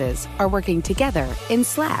businesses are working together in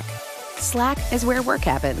Slack. Slack is where work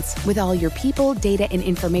happens, with all your people, data, and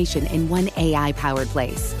information in one AI-powered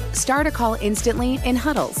place. Start a call instantly in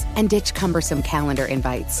huddles and ditch cumbersome calendar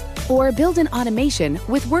invites. Or build an automation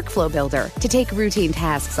with Workflow Builder to take routine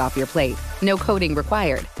tasks off your plate. No coding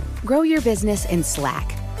required. Grow your business in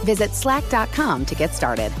Slack. Visit slack.com to get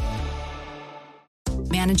started.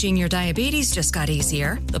 Managing your diabetes just got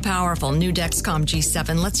easier. The powerful new Dexcom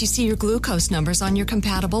G7 lets you see your glucose numbers on your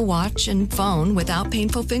compatible watch and phone without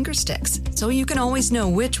painful finger sticks, so you can always know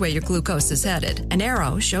which way your glucose is headed. An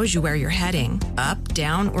arrow shows you where you're heading, up,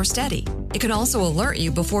 down, or steady. It can also alert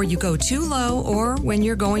you before you go too low or when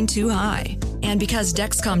you're going too high. And because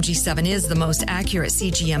Dexcom G7 is the most accurate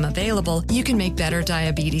CGM available, you can make better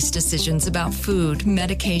diabetes decisions about food,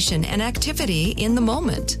 medication, and activity in the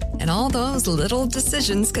moment. And all those little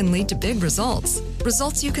decisions can lead to big results.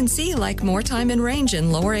 Results you can see, like more time in range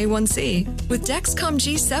and lower A1C. With Dexcom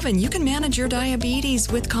G7, you can manage your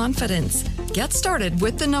diabetes with confidence. Get started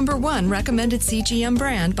with the #1 recommended CGM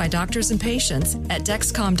brand by doctors and patients at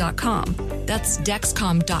Dexcom.com. That's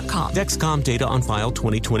Dexcom.com. Dexcom data on file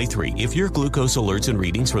 2023. If your glucose alerts and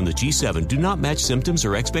readings from the G7 do not match symptoms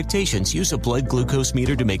or expectations, use a blood glucose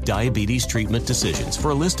meter to make diabetes treatment decisions.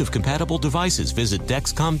 For a list of compatible devices, visit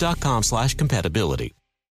Dexcom.com/compatibility.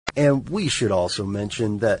 And we should also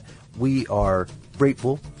mention that we are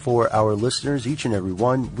grateful for our listeners, each and every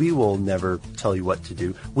one. We will never tell you what to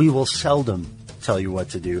do. We will seldom tell you what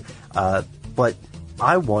to do. But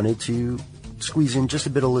I wanted to squeeze in just a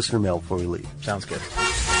bit of listener mail before we leave. Sounds good.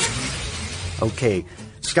 Okay.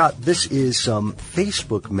 Scott, this is some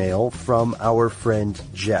Facebook mail from our friend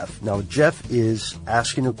Jeff. Now, Jeff is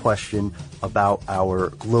asking a question about our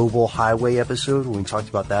global highway episode when we talked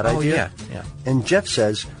about that idea. Yeah. And Jeff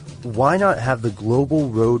says, why not have the global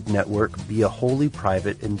road network be a wholly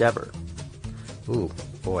private endeavor? Ooh,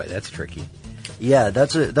 boy, that's tricky. Yeah,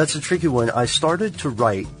 that's a tricky one. I started to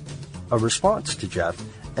write a response to Jeff,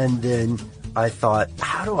 and then I thought,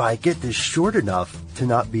 how do I get this short enough to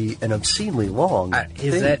not be an obscenely long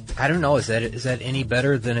thing? I don't know. Is that any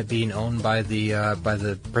better than it being owned by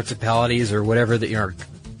the principalities or whatever that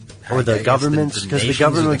or the governments? Because the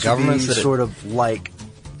governments would be sort of like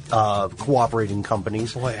cooperating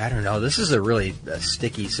companies. Boy, I don't know. This is a really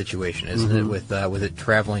sticky situation, isn't it? With it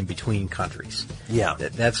traveling between countries. Yeah,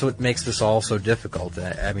 that's what makes this all so difficult.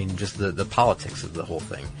 I mean, just the politics of the whole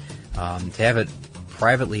thing. To have it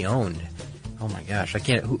privately owned. Oh my gosh, I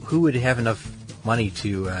can't. Who would have enough money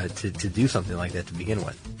to do something like that to begin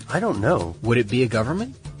with? I don't know. Would it be a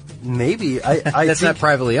government? Maybe. That's not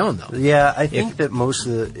privately owned, though. Yeah, I think that most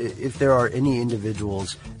of if there are any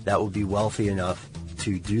individuals that would be wealthy enough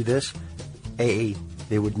to do this, they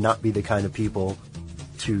would not be the kind of people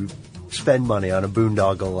to spend money on a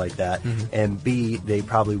boondoggle like that, and B, they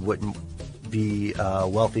probably wouldn't be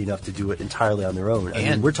wealthy enough to do it entirely on their own. I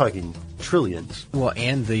mean, we're talking trillions. Well,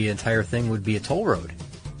 and the entire thing would be a toll road,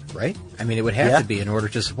 right? I mean, it would have to be in order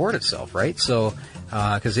to support itself, right? So,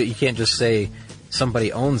 because you can't just say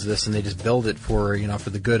somebody owns this and they just build it for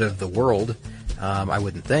the good of the world. I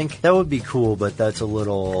wouldn't think. That would be cool, but that's a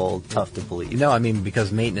little tough to believe. No, I mean,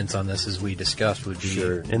 because maintenance on this, as we discussed, would be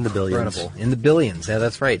in the billions. Incredible. In the billions, yeah,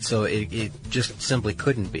 that's right. So it just simply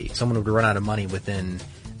couldn't be. Someone would run out of money within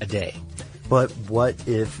a day. But what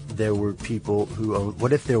if there were people who own,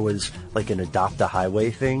 what if there was like an adopt a highway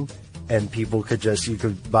thing, and people could you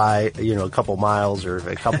could buy, a couple miles or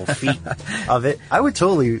a couple feet of it? I would so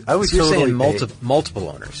totally you're saying multiple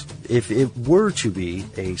owners. If it were to be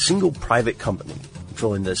a single private company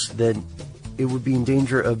controlling this, then it would be in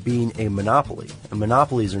danger of being a monopoly. And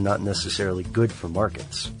monopolies are not necessarily good for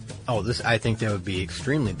markets. Oh, I think that would be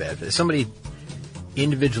extremely bad. If somebody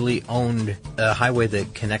individually owned a highway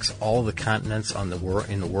that connects all the continents in the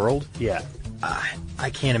world,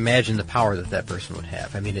 I can't imagine the power that person would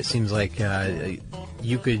have. I mean, it seems like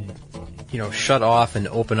you could, shut off and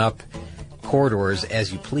open up corridors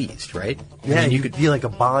as you pleased, right? Yeah, I mean, you could be like a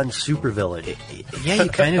Bond supervillain. Yeah,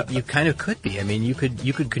 you kind of could be. I mean, you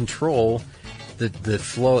could control the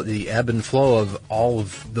flow, the ebb and flow of all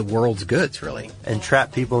of the world's goods, really, and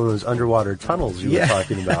trap people in those underwater tunnels you were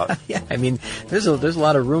talking about. Yeah, I mean, there's a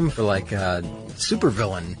lot of room for like a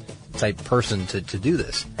supervillain type person to do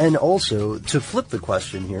this. And also, to flip the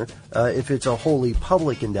question here, if it's a wholly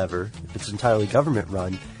public endeavor, if it's entirely government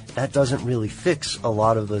run, that doesn't really fix a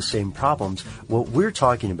lot of those same problems. What we're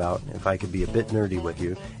talking about, if I could be a bit nerdy with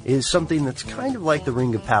you, is something that's kind of like the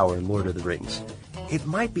Ring of Power in Lord of the Rings. It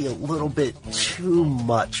might be a little bit too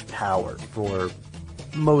much power for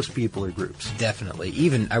most people or groups. Definitely.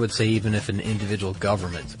 I would say even if an individual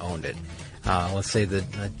government owned it. Let's say that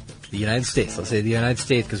the United States,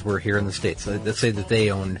 because we're here in the States, let's say that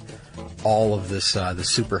they owned all of this, the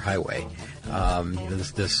super highway,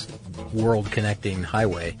 this world-connecting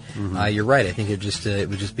highway. You're right. I think it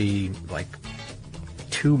would just be like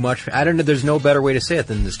too much. I don't know. There's no better way to say it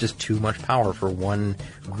than there's just too much power for one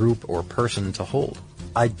group or person to hold.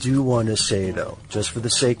 I do want to say, though, just for the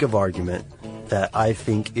sake of argument, that I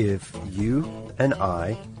think if you and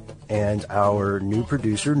I and our new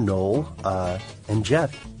producer, Noel, and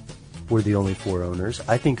Jeff were the only 4 owners,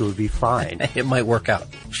 I think it would be fine. It might work out.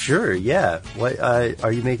 Sure, yeah. What,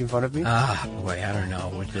 are you making fun of me? Boy, I don't know.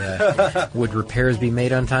 Would repairs be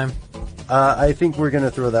made on time? I think we're going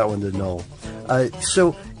to throw that one to Noel.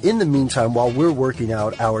 So, in the meantime, while we're working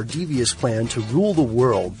out our devious plan to rule the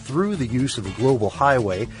world through the use of a global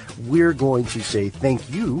highway, we're going to say thank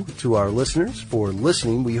you to our listeners for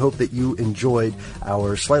listening. We hope that you enjoyed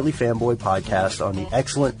our Slightly Fanboy podcast on the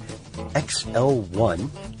excellent XL1,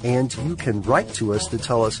 and you can write to us to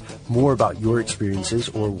tell us more about your experiences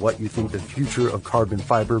or what you think the future of carbon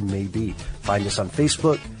fiber may be. Find us on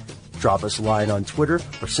Facebook, drop us a line on Twitter,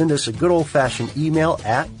 or send us a good old-fashioned email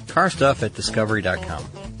at carstuff@discovery.com.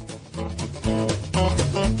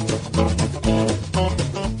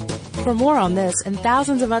 For more on this and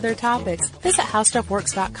thousands of other topics, visit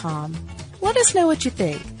howstuffworks.com. Let us know what you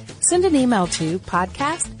think. Send an email to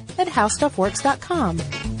podcast@howstuffworks.com.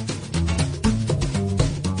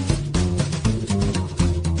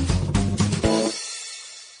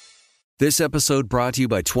 This episode brought to you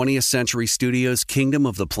by 20th Century Studios' Kingdom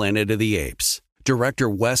of the Planet of the Apes. Director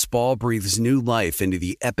Wes Ball breathes new life into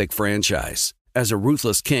the epic franchise. As a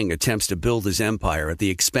ruthless king attempts to build his empire at the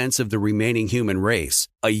expense of the remaining human race,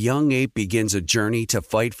 a young ape begins a journey to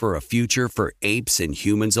fight for a future for apes and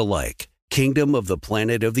humans alike. Kingdom of the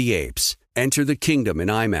Planet of the Apes. Enter the kingdom in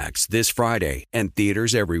IMAX this Friday and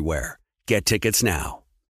theaters everywhere. Get tickets now.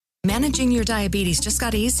 Managing your diabetes just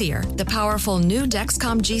got easier. The powerful new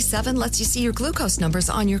Dexcom G7 lets you see your glucose numbers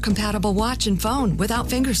on your compatible watch and phone without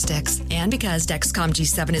finger sticks. And because Dexcom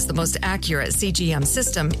G7 is the most accurate CGM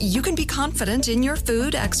system, you can be confident in your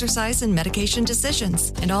food, exercise, and medication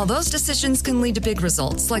decisions. And all those decisions can lead to big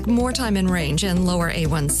results like more time in range and lower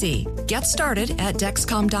A1C. Get started at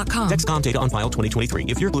Dexcom.com. Dexcom data on file 2023.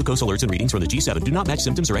 If your glucose alerts and readings from the G7 do not match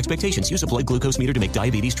symptoms or expectations, use a blood glucose meter to make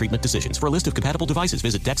diabetes treatment decisions. For a list of compatible devices,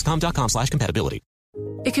 visit Dexcom.com/compatibility.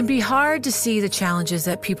 It can be hard to see the challenges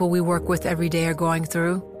that people we work with every day are going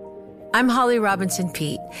through. I'm Holly Robinson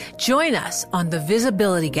Peete. Join us on The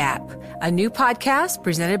Visibility Gap, a new podcast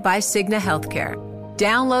presented by Cigna Healthcare.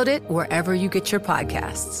 Download it wherever you get your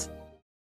podcasts.